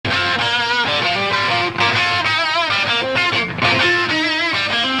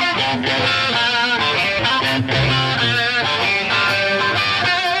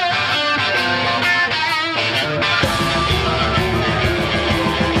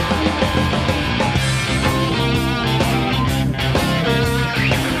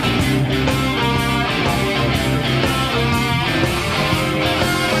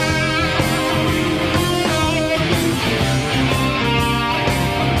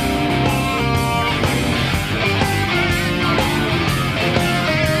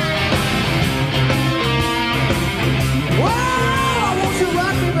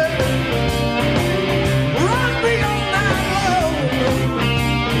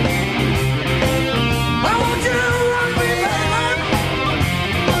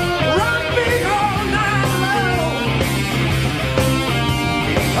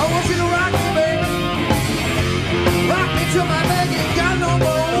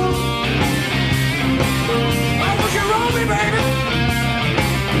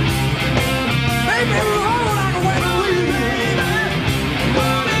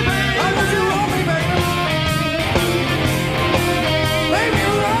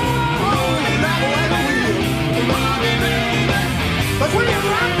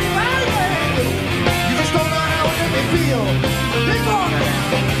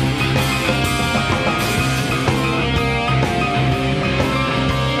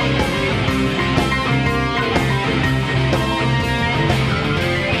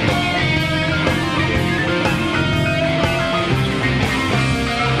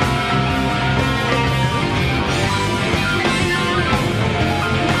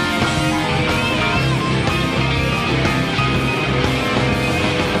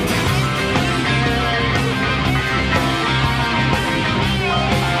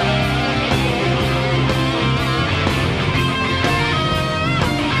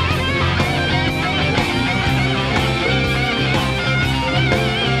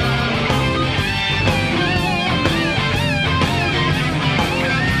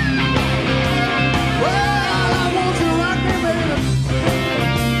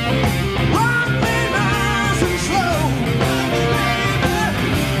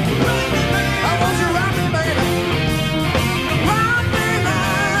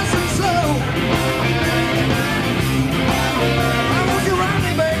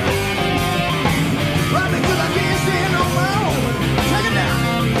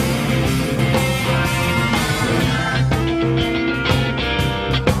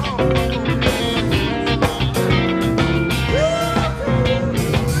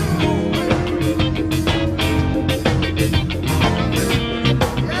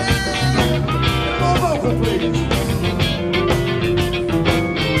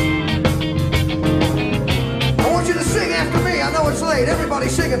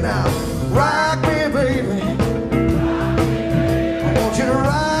it now. Rock me, baby. I want you to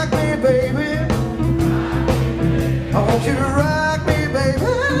rock me, baby. I want you to rock me, baby.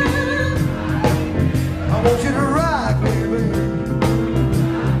 I want you to rock me, baby.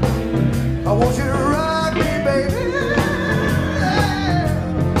 I want you to rock me, baby. Yeah.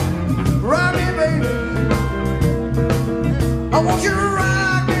 Rock me, baby. I want you to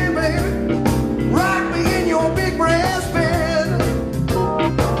rock me, baby. Rock me in your big brass bed.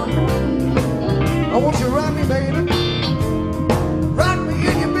 I want you to rock me, baby. Rock me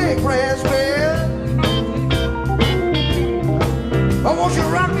in your big brass bed. I want you to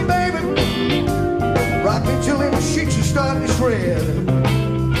rock me, baby. Rock me till them sheets are starting to shred.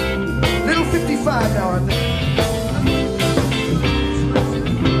 Little 55 now, I think.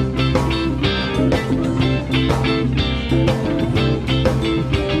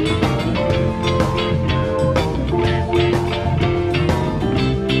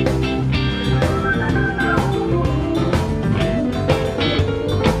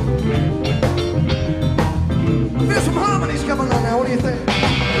 There's some harmonies coming on now, what do you think?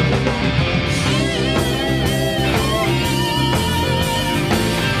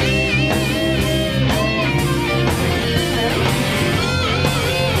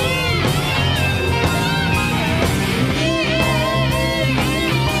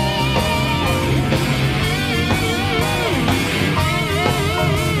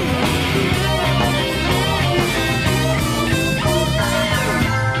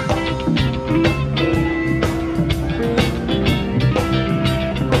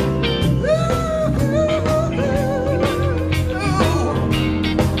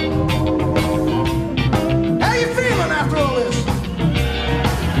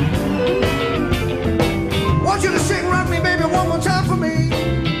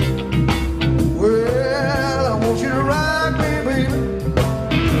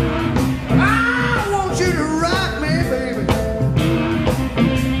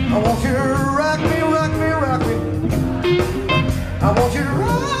 I want you to rock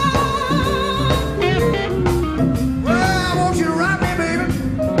me. Well, I want you to rock me, baby.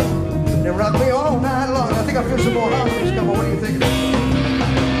 And rock me all night long. I think I feel some more harmonies. Come on, what do you think?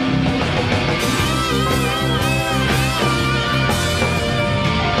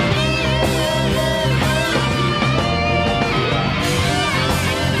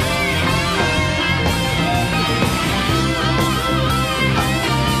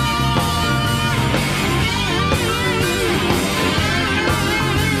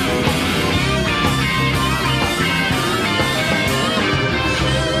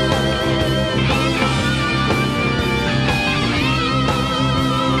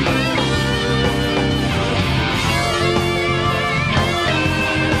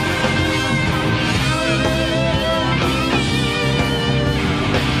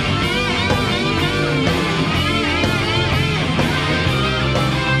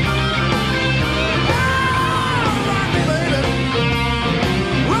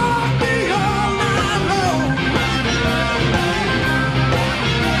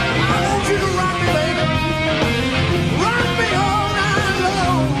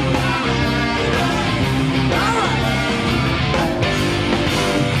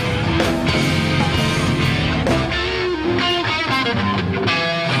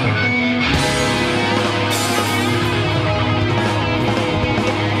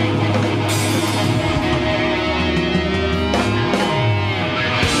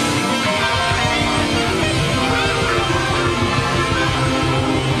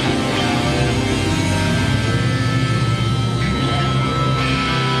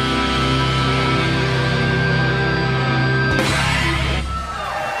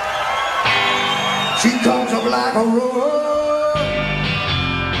 She comes up like a roar,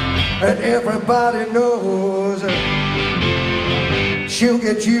 and everybody knows she'll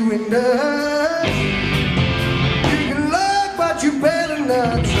get you in dust. You can look, but you better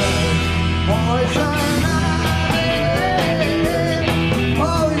not try. Poison ivy,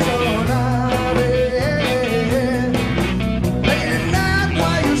 poison ivy. Late at night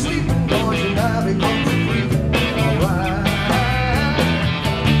while you're sleeping, poison ivy comes to creeping around.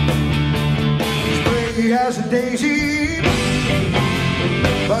 She has a daisy,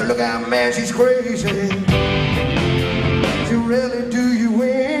 but look out, man, she's crazy. She really do you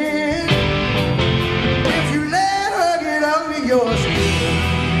in if you let her get under your skin.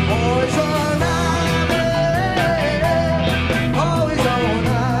 Poison ivy, poison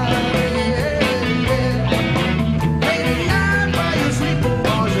ivy. Late at night while you're sleeping,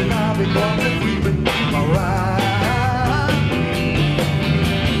 poison ivy comes to creeping around.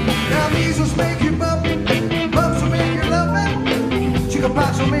 Now measles make you bumpy, bumps will make you love me. Chicken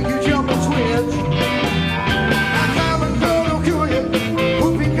pox will make make you jump and twitch. I come and go to cure you,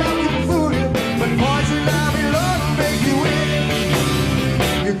 whooping up can fool you, but poison ivy love will make you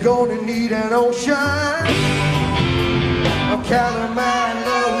win. You're gonna need an ocean of calamine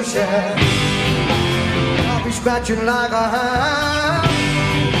lotion. I'll be scratching like a hound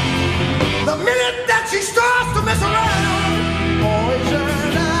the minute that she starts to mess around. Poison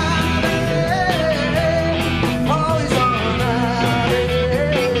ivy, poison ivy.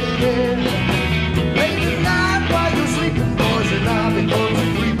 Late at night while you're sleeping, poison ivy comes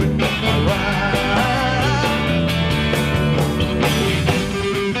creeping around.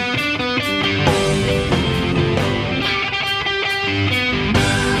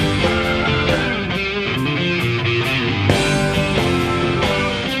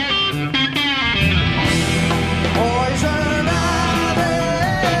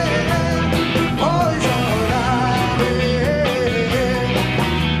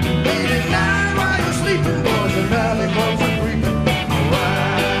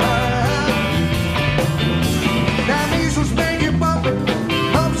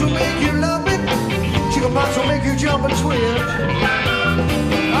 Will make you jump and twitch. I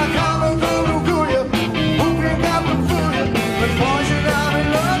can't go to cure you, whooping up and fool you, but poison ivy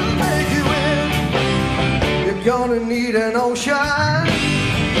love will make you win. You're gonna need an ocean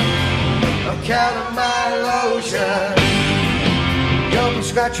of calamine lotion. You'll be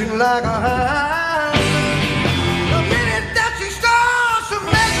scratching like a hound the minute that she starts to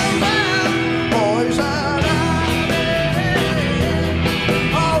make a man. Poison ivy,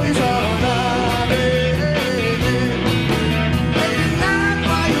 poison ivy.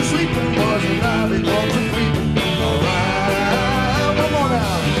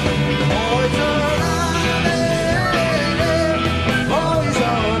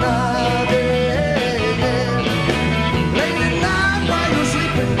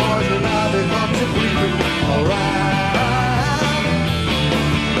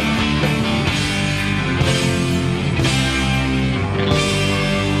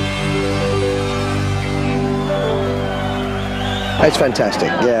 It's fantastic,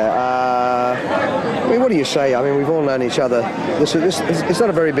 yeah. I mean, what do you say? I mean, we've all known each other. It's not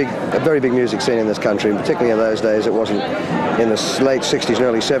a very big music scene in this country, and particularly in those days. It wasn't in the late 60s and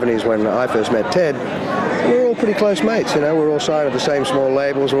early 70s when I first met Ted. We were all pretty close mates, you know. We were all signed to the same small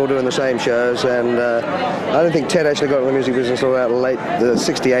labels, we were all doing the same shows, and I don't think Ted actually got into the music business until about late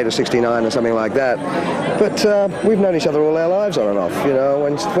 68 or 69 or something like that. But we've known each other all our lives on and off, you know.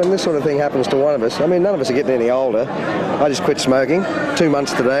 When this sort of thing happens to one of us, I mean, none of us are getting any older. I just quit smoking 2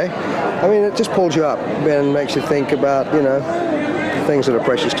 months today. I mean, it just pulls you up and makes you think about, you know, things that are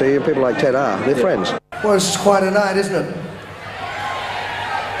precious to you. People like Ted are. They're friends. Well, this is quite a night, isn't it?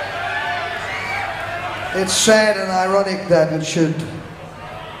 It's sad and ironic that it should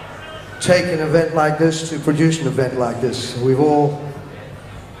take an event like this to produce an event like this.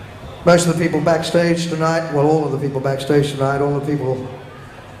 Most of the people backstage tonight, well, all of the people backstage tonight, all the people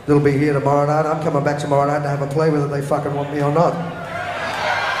that'll be here tomorrow night, I'm coming back tomorrow night to have a play whether they fucking want me or not.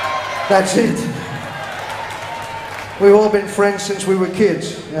 That's it. We've all been friends since we were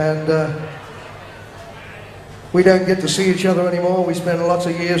kids, and we don't get to see each other anymore. We spent lots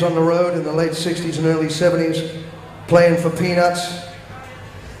of years on the road in the late 60s and early 70s, playing for peanuts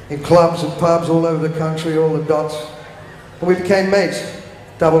in clubs and pubs all over the country, all the dots. And we became mates,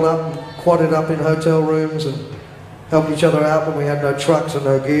 doubled up and quadded up in hotel rooms and helped each other out when we had no trucks and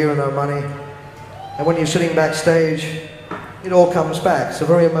no gear and no money. And when you're sitting backstage, it all comes back. It's a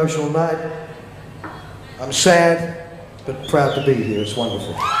very emotional night. I'm sad, but proud to be here. It's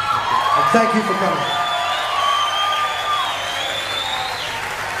wonderful. And thank you for coming.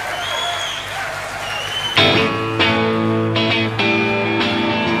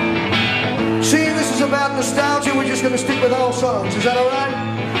 Seeing this is about nostalgia, we're just going to stick with old songs. Is that all right?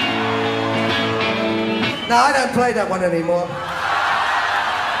 No, I don't play that one anymore.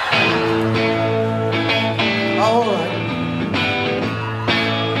 Oh, all right.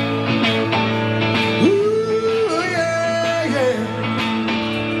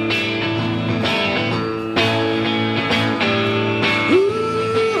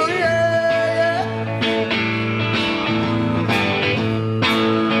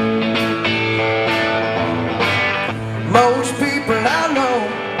 Most people I know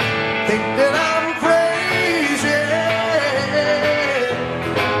think that I'm crazy.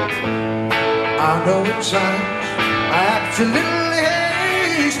 I know at times I act a little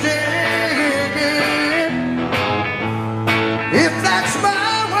hasty. If that's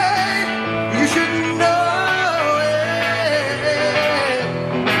my way, you should know it.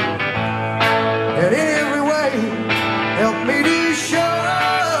 And in every way, help me to show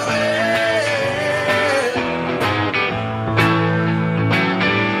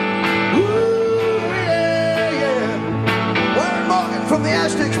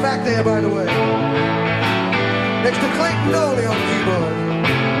back there, by the way. Next to Clayton Doley on keyboard.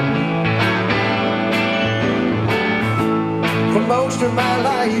 For most of my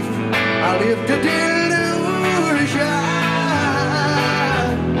life, I lived a delusion.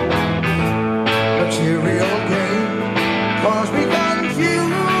 Material gain caused me confusion.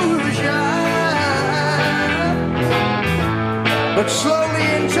 But slowly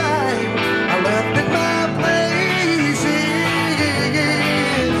in time, I left at my places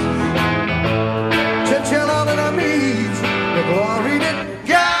to tell all that I meet the glory that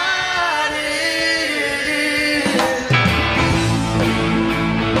God is.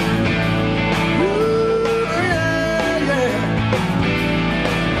 Ooh, yeah, yeah.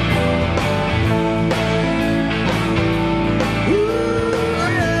 Ooh,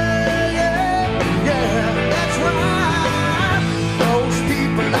 yeah, yeah, yeah. That's right. Most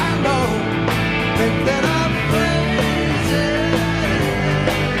people I know think that I'm crazy.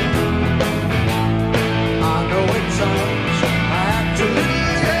 I know it sounds I act a little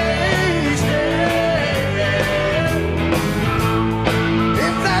hasty.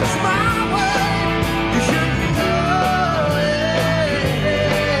 If that's my way, you should know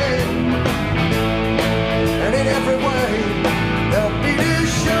it. And in every way, help me to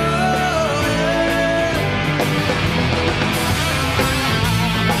show it.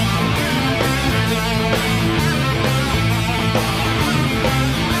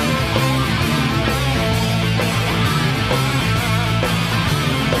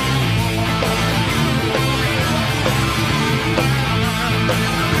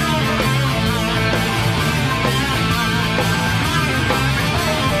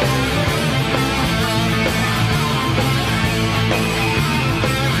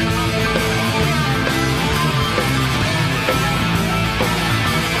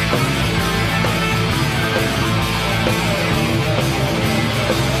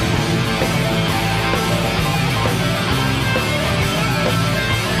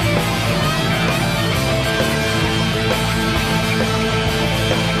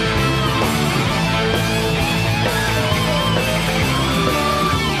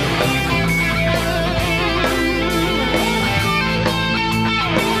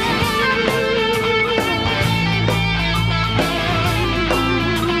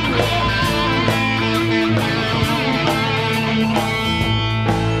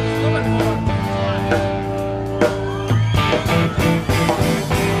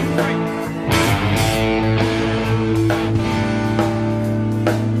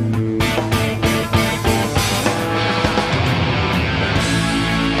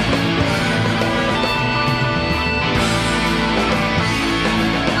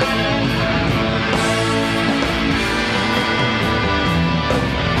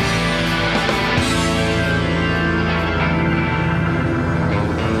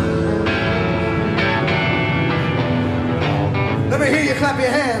 Let me hear you clap your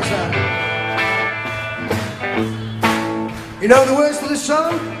hands now. You know the words to this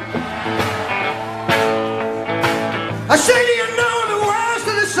song? I say, do you know the words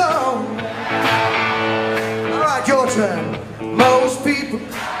to this song? All right, your turn. Most people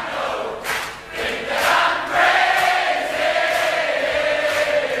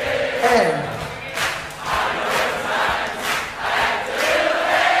and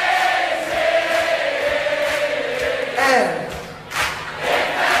and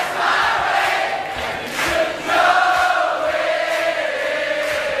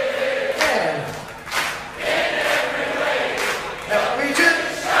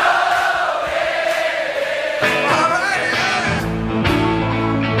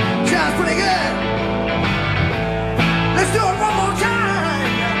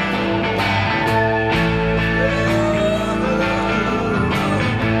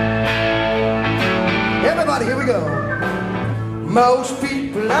here we go. Most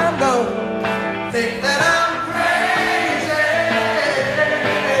people I know think that I'm crazy.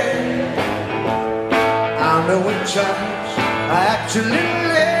 I know at times I act a little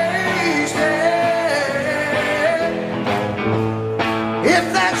lazy. If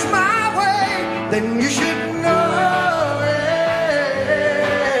that's my way, then you should know it.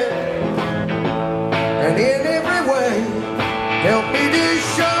 And in every way, help me to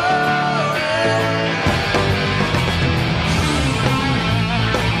show it.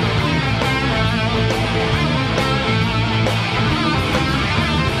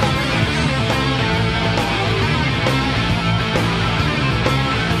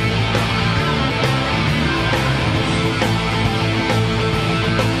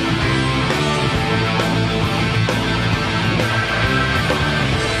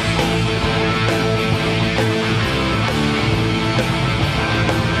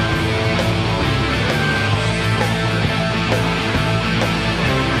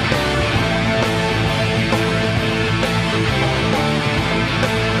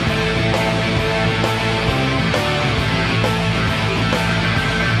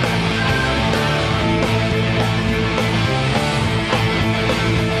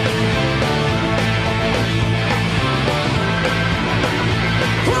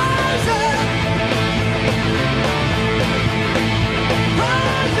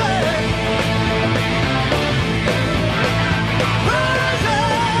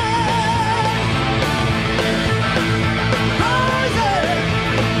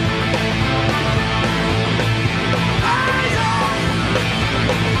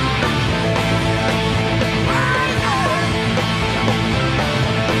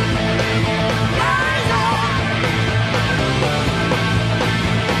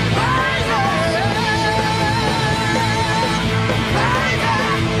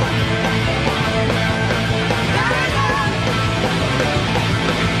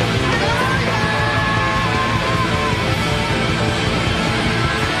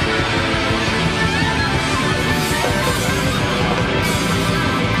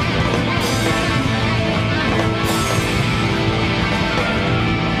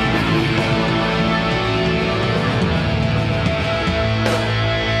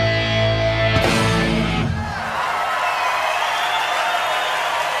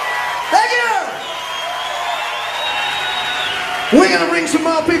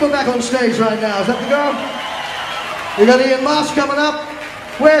 all people back on stage right now. Is that the go? We got Ian Moss coming up.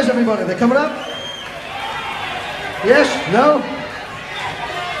 Where's everybody? They're coming up? Yes? No?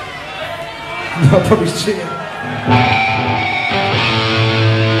 No, probably see it.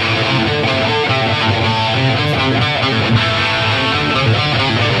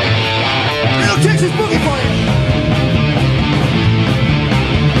 Little Texas boogie for you.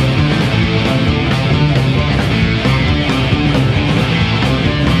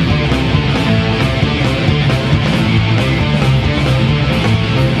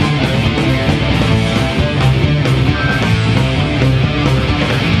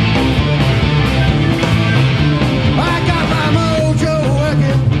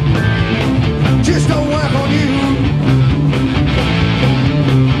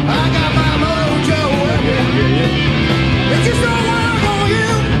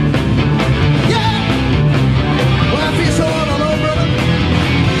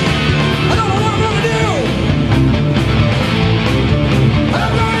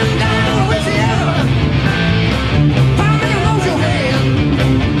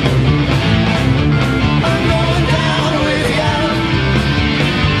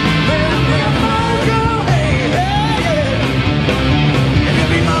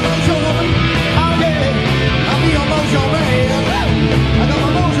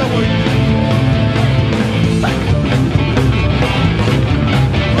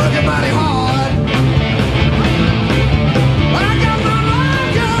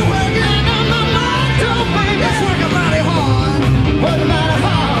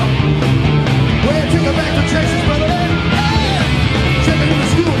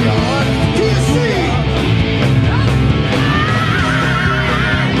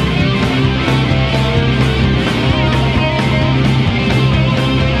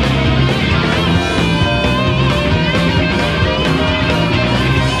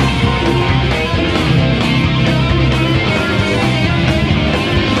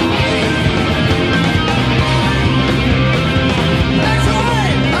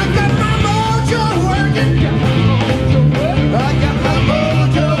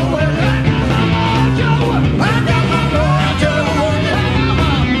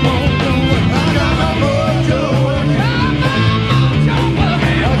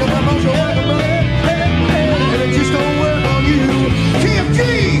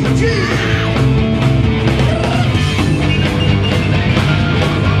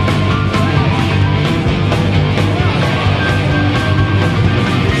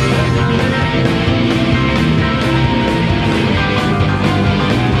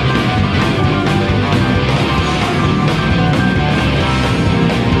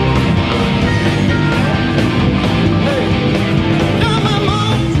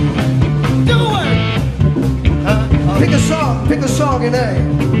 Pick a song in A.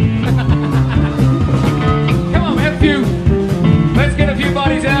 Come on, man, let's get a few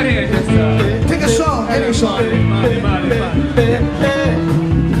bodies out here. Just, pick a song, any song.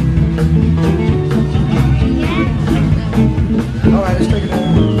 All right, let's take it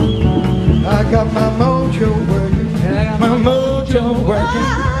home. I got my mojo working. I got my mojo working.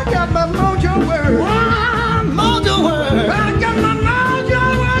 I got my mojo working. Mojo working. I got my mojo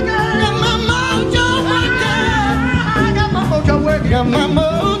working. Got my mojo working. I got my mojo working. Got my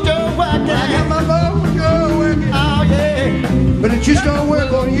mojo working. I got my mojo working. Oh yeah. But it just don't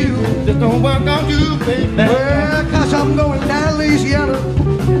work on you. Just don't work on you, baby. Well, 'cause I'm going down Louisiana.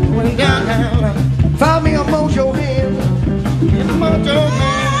 Going down. Find me a mojo hand. Get a mojo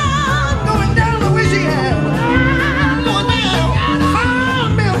man. I'm going down Louisiana. Going down.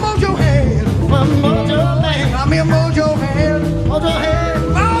 Find me a mojo hand. One mojo man. Find me a mojo hand. Mojo head.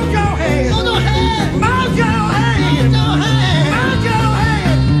 Mojo hand. Mojo head. Mojo hand. Mojo head. Mojo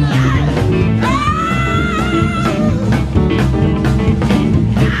hand.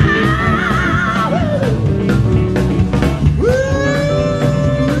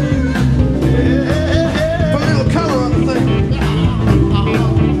 Put a little color on the thing.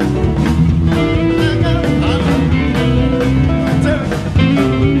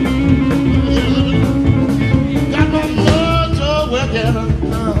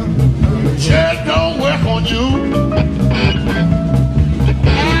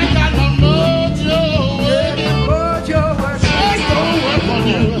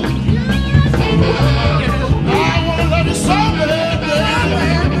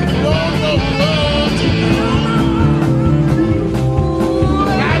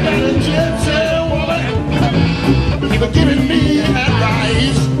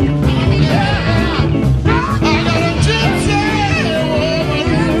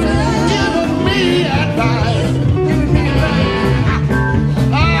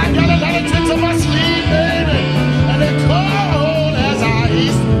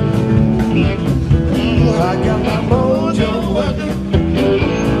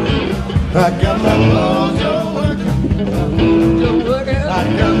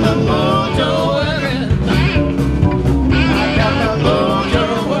 my mojo working. I got my mojo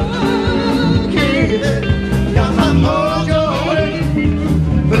working. Got my mojo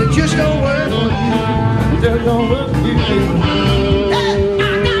working. But it just don't work for you. It just don't work for you. Hey,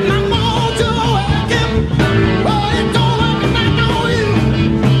 I got my mojo working. Oh, it don't work like on you.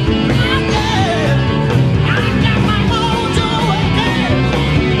 Yeah, I got my mojo working.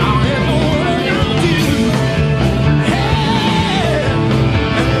 Oh, it don't work on you. Hey,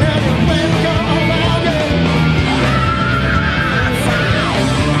 and then you went gone around it.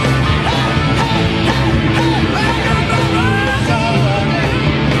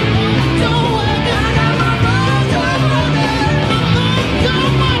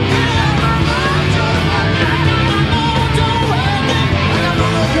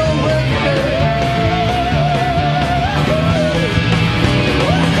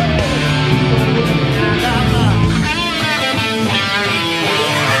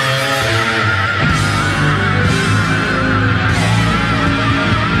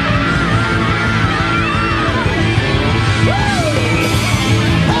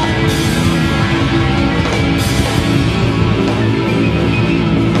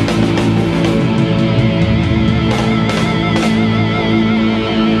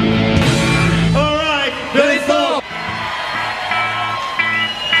 All right, Billy Thorpe.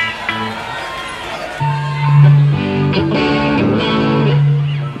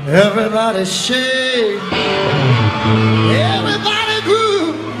 Everybody shake, everybody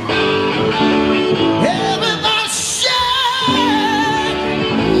groove, everybody shake.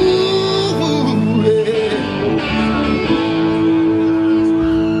 Ooh, yeah.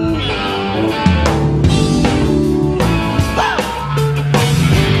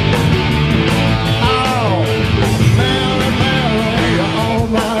 Oh, Mary, Mary, you're on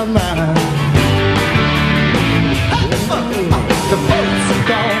my mind. The folks are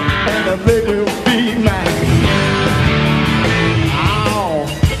gone and the baby will be mine.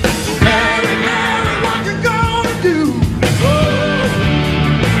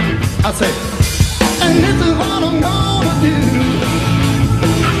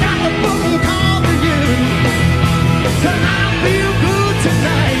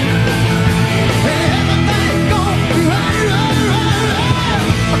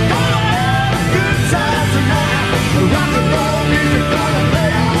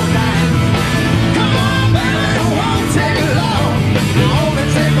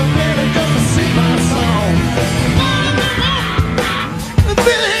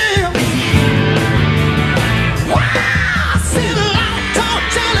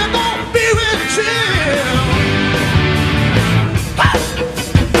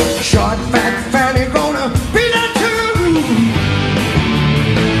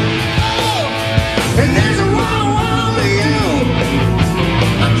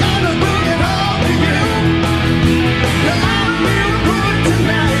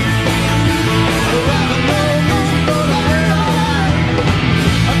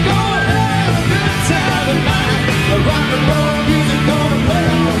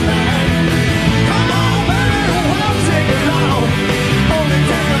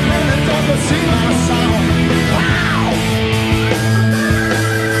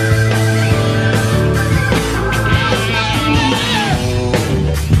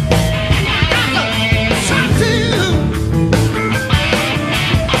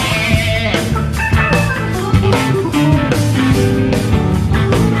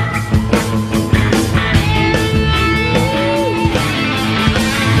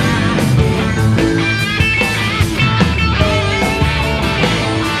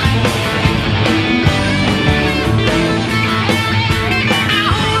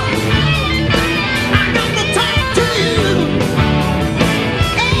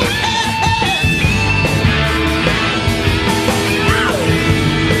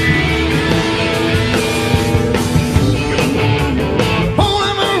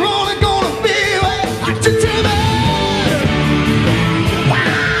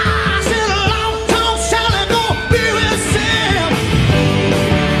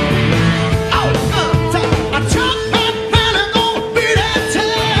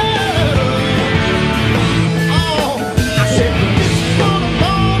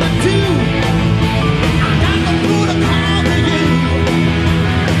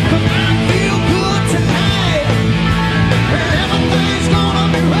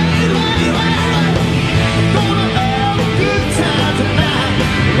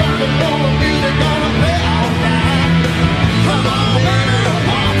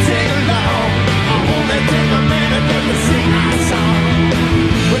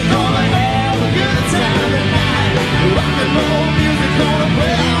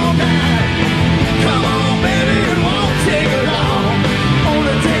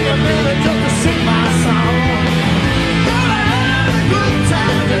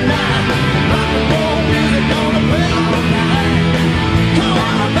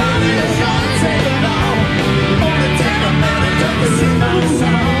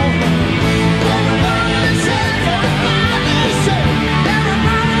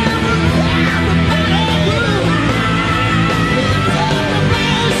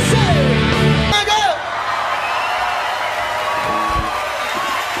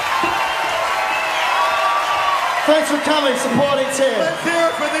 Thanks for coming, supporting Ted. Let's hear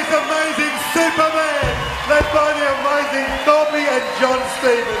it for this amazing Superman, led by the amazing Thorpe and John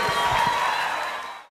Stevens.